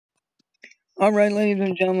Alright, ladies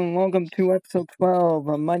and gentlemen, welcome to episode 12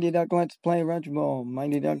 of Mighty Duck Let's Play Retro Ball.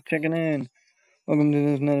 Mighty Duck checking in. Welcome to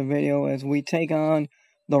this another video as we take on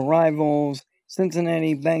the rivals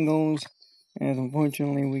Cincinnati Bengals. As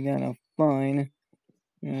unfortunately we got a fine.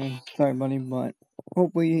 Sorry buddy, but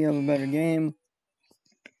hopefully you have a better game.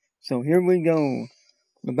 So here we go.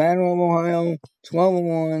 The Battle of Ohio,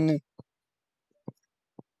 12-1.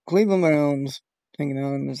 Cleveland Browns taking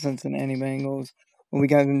on the Cincinnati Bengals. Hope you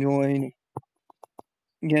guys enjoyed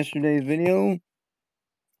yesterday's video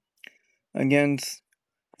against,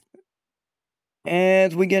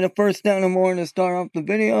 as we get a first down and more to start off the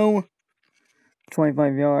video.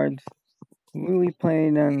 25 yards. Who we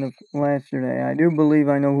played on the last yesterday? I do believe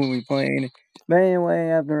I know who we played. But anyway,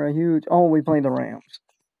 after a huge... Oh, we played the Rams.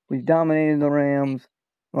 We dominated the Rams.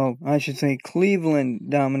 Well, I should say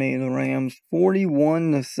Cleveland dominated the Rams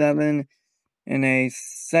 41-7 in a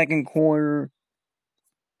second quarter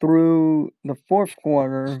through the fourth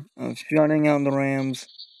quarter of shutting out the Rams.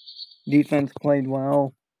 Defense played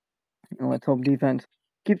well. And let's hope defense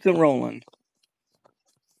keeps it rolling.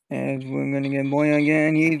 As we're going to get Boy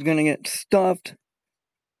again. He's going to get stuffed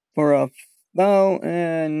for a foul.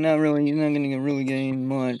 And not really. He's not going to get really gain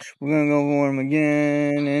much. We're going to go for him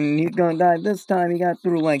again. And he's going to dive. This time he got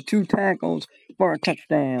through like 2 tackles for a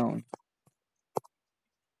touchdown.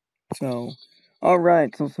 So,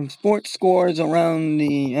 alright. So some sports scores around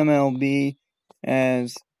the MLB.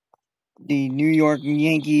 As the New York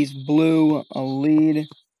Yankees blew a lead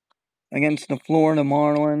against the Florida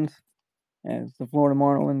Marlins. As the Florida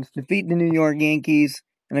Marlins defeat the New York Yankees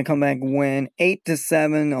in a comeback win,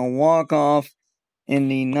 8-7, a walk-off in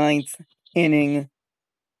the 9th inning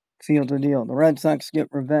sealed the deal. The Red Sox get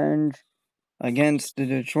revenge against the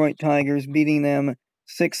Detroit Tigers, beating them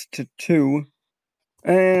 6-2.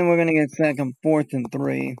 And we're gonna get second, 4th and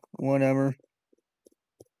 3, whatever.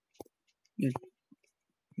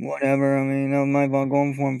 Whatever. I mean, that was my fault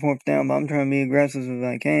going for him 4th down, but I'm trying to be aggressive as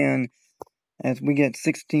I can. As we get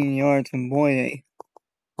 16 yards from Boye.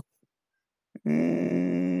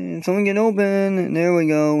 And someone get open. There we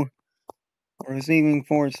go. Receiving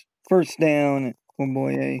first down for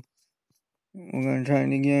Boye. We're going to try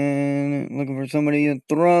it again. Looking for somebody to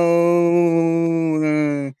throw. We're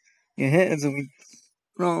going to get hit as we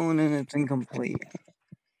thrown and it's incomplete.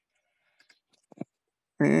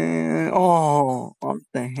 And, off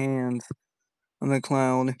the hands of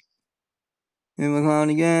McLeod. And McLeod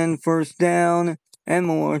again. First down and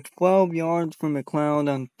more. 12 yards for McLeod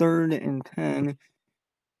on 3rd and 10.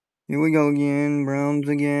 Here we go again. Browns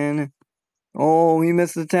again. Oh, he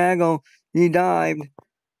missed the tackle. He dived.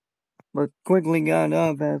 But quickly got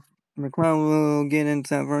up as McLeod will get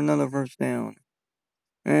inside for another first down.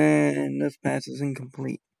 And this pass is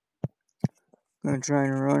incomplete. Gonna try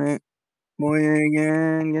to run it. Boye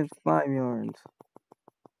again gets 5 yards.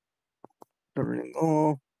 3rd and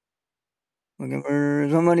goal. Looking for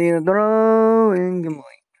somebody to throw. Incomplete.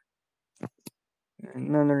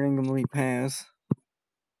 Another incomplete pass.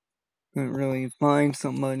 Couldn't really find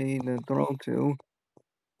somebody to throw to.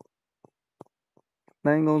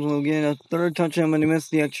 Bengals will get a 3rd touchdown, but they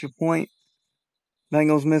missed the extra point.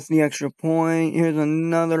 Bengals missed the extra point. Here's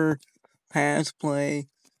another pass play.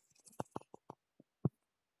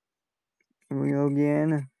 Here we go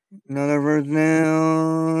again. Another first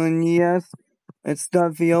down. Yes. It's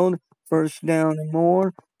Duffield. First down and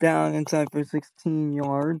more. Down inside for 16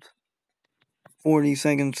 yards. 40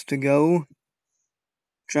 seconds to go.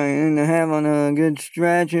 Trying to have on a good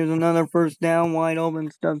stretch. Here's another first down. Wide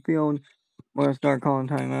open. Duffield. We're going to start calling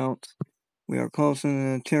timeouts. We are close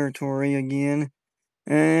in the territory again.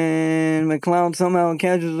 And McLeod somehow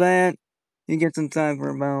catches that. He gets inside for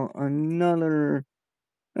about another...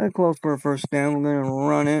 close for a first down. We're going to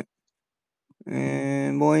run it.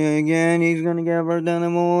 And Boye again. He's going to get first down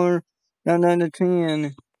and more. Down to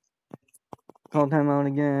 10. Call timeout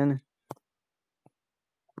again.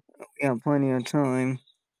 We got plenty of time.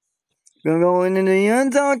 Gonna go into the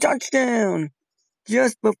end zone. Touchdown!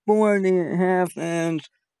 Just before the half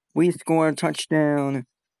ends, we score a touchdown.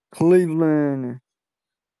 Cleveland.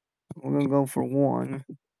 We're gonna go for 1.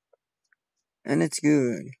 And it's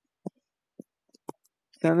good.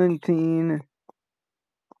 17.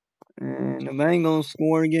 And the Bengals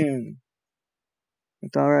score again.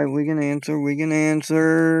 It's alright, we can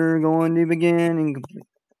answer. Going deep again. Incomplete.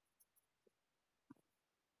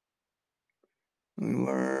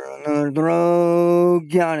 Another throw.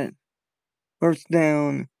 Got it. First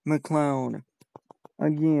down. McLeod.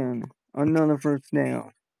 Again. Another first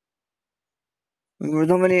down. We're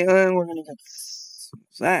going to get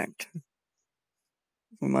sacked.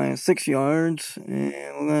 For -6 yards. And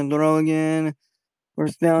we're going to throw again.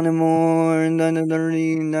 First down and more, and then the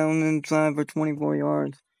 30, and down inside for 24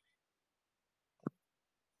 yards.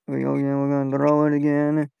 Here we go again. We're going to throw it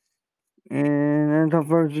again. And that's a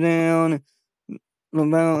first down.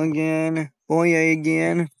 LaBelle again. Boye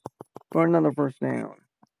again for another first down.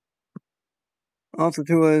 Also,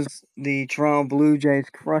 too, is the Toronto Blue Jays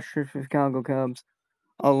crushed the Chicago Cubs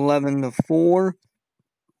 11-4.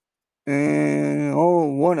 And, oh,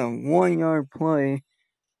 what a 1-yard play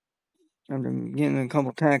after getting a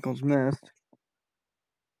couple tackles missed.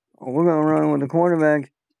 Oh, we're going to run with the quarterback.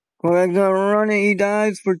 Quarterback's going to run it. He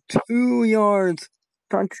dives for 2 yards.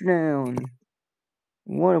 Touchdown.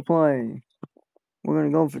 What a play. We're going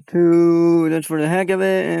to go for 2. That's for the heck of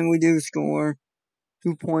it. And we do score.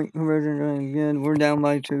 2-point conversion again. We're down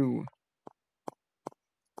by 2.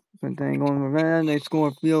 But they going for that. They score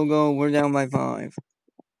a field goal. We're down by 5.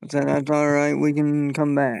 I said that's alright. We can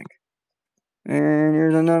come back. And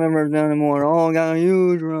here's another first down and more. Oh, got a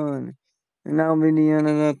huge run. And that'll be the end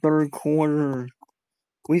of the third quarter.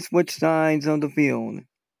 We switch sides of the field.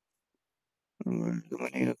 We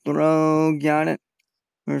need a throw. Got it.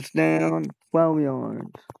 First down. 12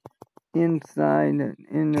 yards. Inside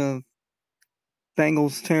in the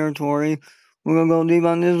Bengals territory. We're going to go deep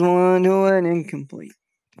on this one. Do it. Incomplete.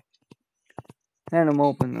 Had him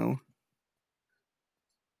open, though.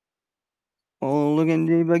 Oh, looking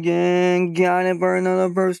deep again. Got it for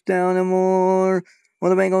another first down and more.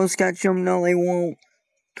 Will the Bengals catch him? No, they won't.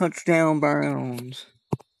 Touchdown, Browns.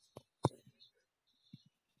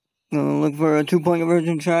 Gonna look for a 2-point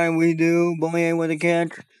conversion try. We do. Boye with a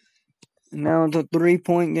catch. And now it's a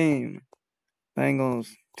 3-point game. Bengals,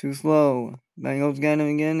 too slow. Bengals got him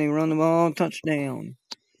again. They run the ball. Touchdown.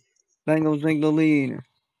 Bengals take the lead.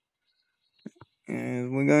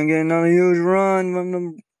 And we're going to get another huge run from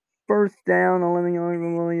the first down. 11 yards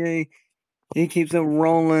from Boye. He keeps it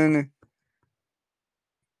rolling.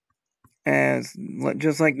 As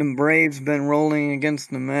just like the Braves been rolling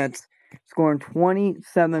against the Mets, scoring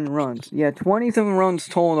 27 runs. Yeah, 27 runs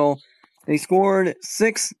total. They scored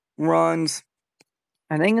 6 runs.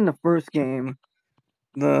 I think in the first game,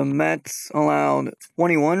 the Mets allowed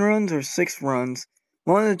 21 runs or 6 runs.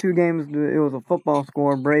 One of the 2 games, it was a football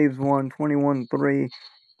score. Braves won 21-3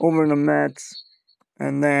 over the Mets.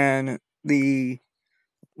 And then the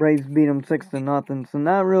Braves beat them 6-0. So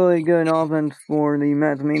not really good offense for the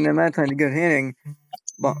Mets. I mean, the Mets had good hitting,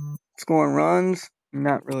 but scoring runs,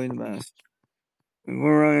 not really the best.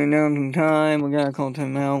 We're running down some time. We gotta call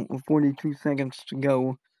timeout with 42 seconds to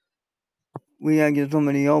go. We gotta get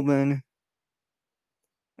somebody open.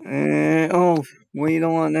 And, oh, we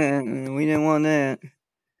don't want that. We didn't want that.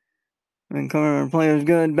 And covering our players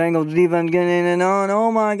good. Bengals defense getting in and on.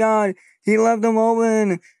 Oh my God, he left them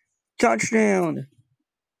open. Touchdown.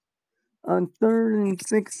 On 3rd and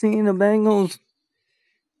 16, the Bengals.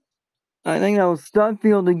 I think that was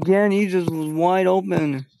Studfield again. He just was wide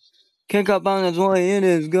open. Kick up on his way. It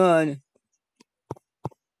is good.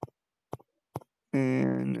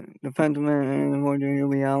 And defensive man, he'll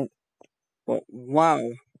be out. But wow.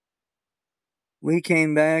 We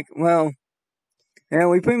came back. Well, yeah,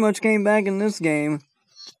 we pretty much came back in this game.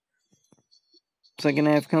 Second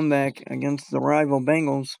half comeback against the rival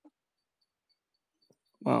Bengals.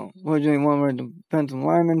 Well, fortunately, one where the defensive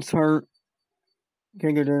lineman's hurt.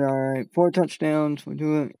 Kicker did alright. 4 touchdowns. We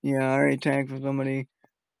do it. Yeah, I already tagged for somebody.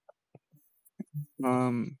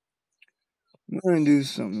 I'm gonna do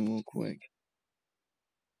something real quick.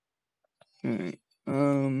 Alright.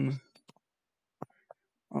 I'm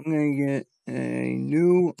gonna get a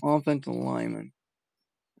new offensive lineman.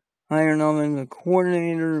 Hire an offensive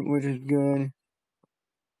coordinator, which is good.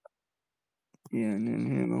 Yeah, and then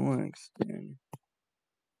him, I want to extend.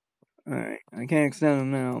 Alright, I can't extend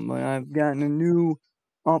him now, but I've gotten a new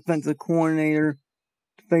offensive coordinator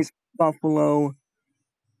to face Buffalo,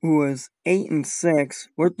 who is 8-6.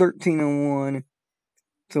 We're 13-1.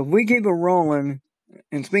 So if we keep it rolling,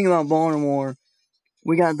 and speaking about Baltimore,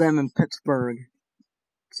 we got them in Pittsburgh.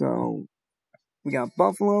 So we got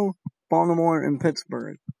Buffalo, Baltimore, and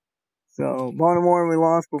Pittsburgh. So Baltimore we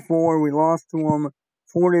lost before. We lost to them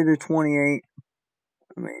 40-28.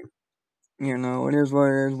 I mean, you know, it is what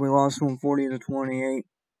it is. We lost to them 40-28.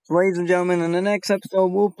 So ladies and gentlemen, in the next episode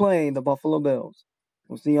we'll play the Buffalo Bills.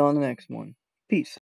 We'll see you on the next one. Peace.